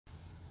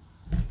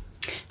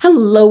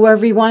Hello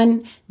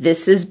everyone,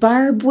 this is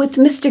Barb with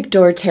Mystic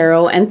Door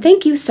Tarot, and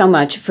thank you so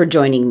much for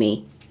joining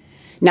me.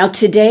 Now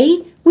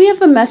today we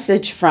have a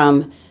message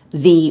from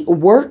the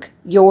Work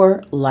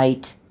Your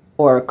Light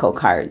Oracle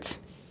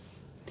cards.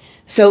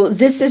 So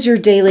this is your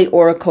daily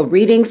Oracle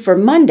reading for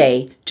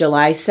Monday,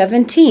 July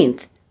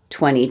 17th,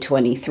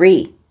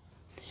 2023.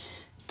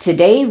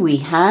 Today we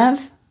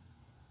have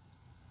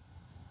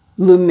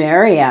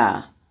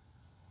Lemuria.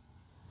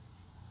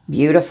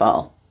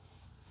 Beautiful.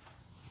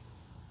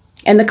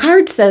 And the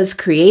card says,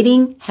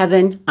 creating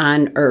heaven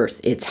on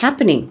earth. It's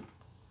happening.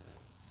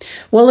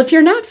 Well, if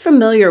you're not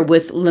familiar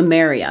with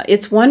Lemuria,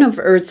 it's one of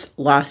Earth's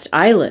lost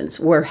islands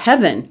where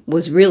heaven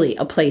was really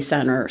a place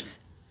on earth.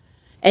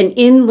 And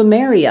in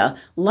Lemuria,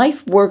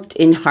 life worked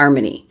in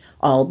harmony.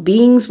 All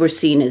beings were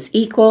seen as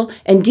equal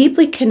and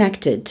deeply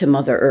connected to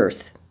Mother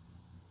Earth.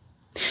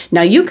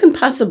 Now, you can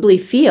possibly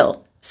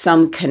feel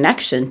some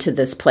connection to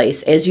this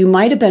place as you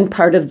might have been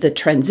part of the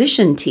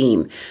transition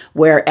team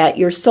where at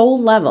your soul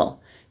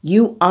level,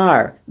 you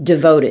are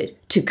devoted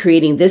to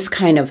creating this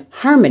kind of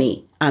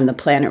harmony on the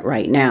planet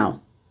right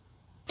now.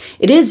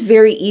 It is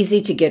very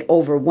easy to get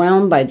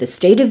overwhelmed by the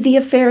state of the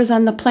affairs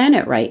on the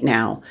planet right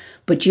now,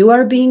 but you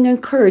are being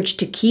encouraged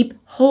to keep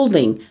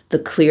holding the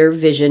clear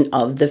vision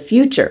of the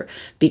future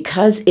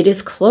because it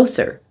is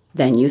closer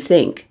than you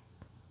think.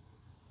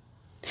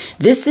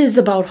 This is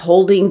about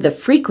holding the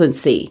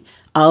frequency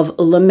of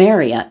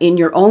Lemuria in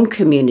your own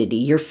community,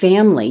 your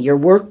family, your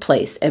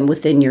workplace, and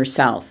within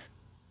yourself.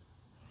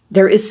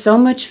 There is so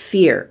much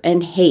fear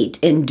and hate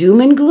and doom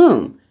and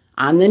gloom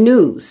on the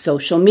news,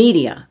 social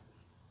media.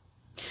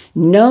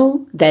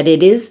 Know that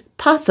it is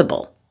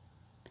possible.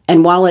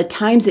 And while at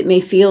times it may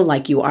feel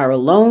like you are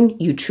alone,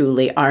 you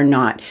truly are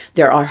not.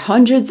 There are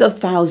hundreds of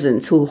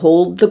thousands who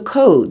hold the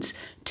codes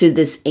to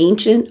this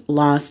ancient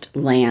lost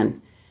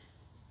land.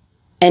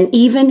 And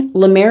even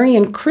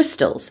Lemurian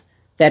crystals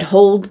that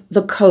hold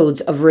the codes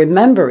of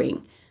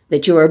remembering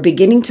that you are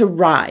beginning to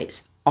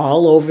rise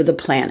all over the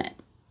planet.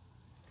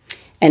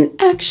 And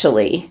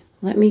actually,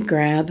 let me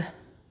grab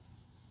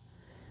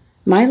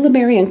my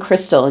Lemurian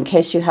crystal in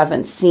case you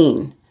haven't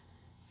seen.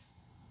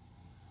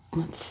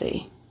 Let's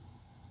see.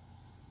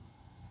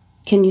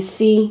 Can you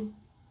see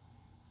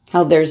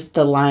how there's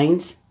the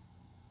lines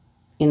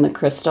in the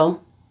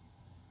crystal?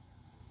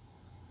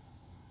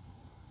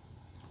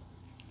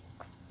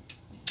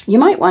 You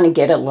might want to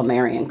get a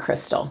Lemurian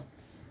crystal.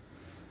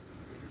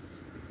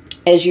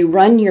 As you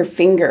run your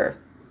finger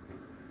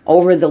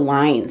over the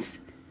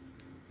lines,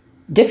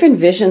 different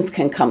visions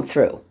can come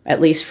through,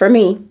 at least for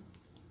me.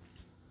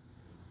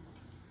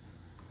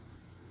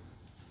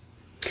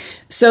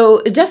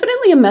 So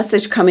definitely a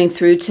message coming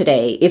through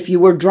today. If you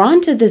were drawn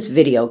to this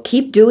video,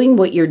 keep doing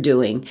what you're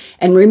doing.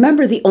 And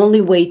remember, the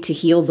only way to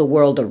heal the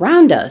world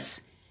around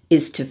us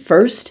is to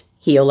first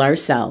heal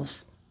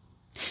ourselves.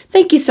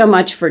 Thank you so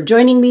much for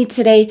joining me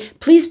today.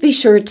 Please be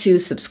sure to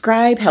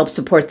subscribe, help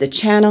support the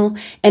channel,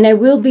 and I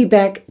will be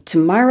back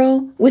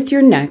tomorrow with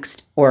your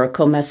next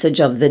Oracle message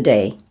of the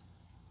day.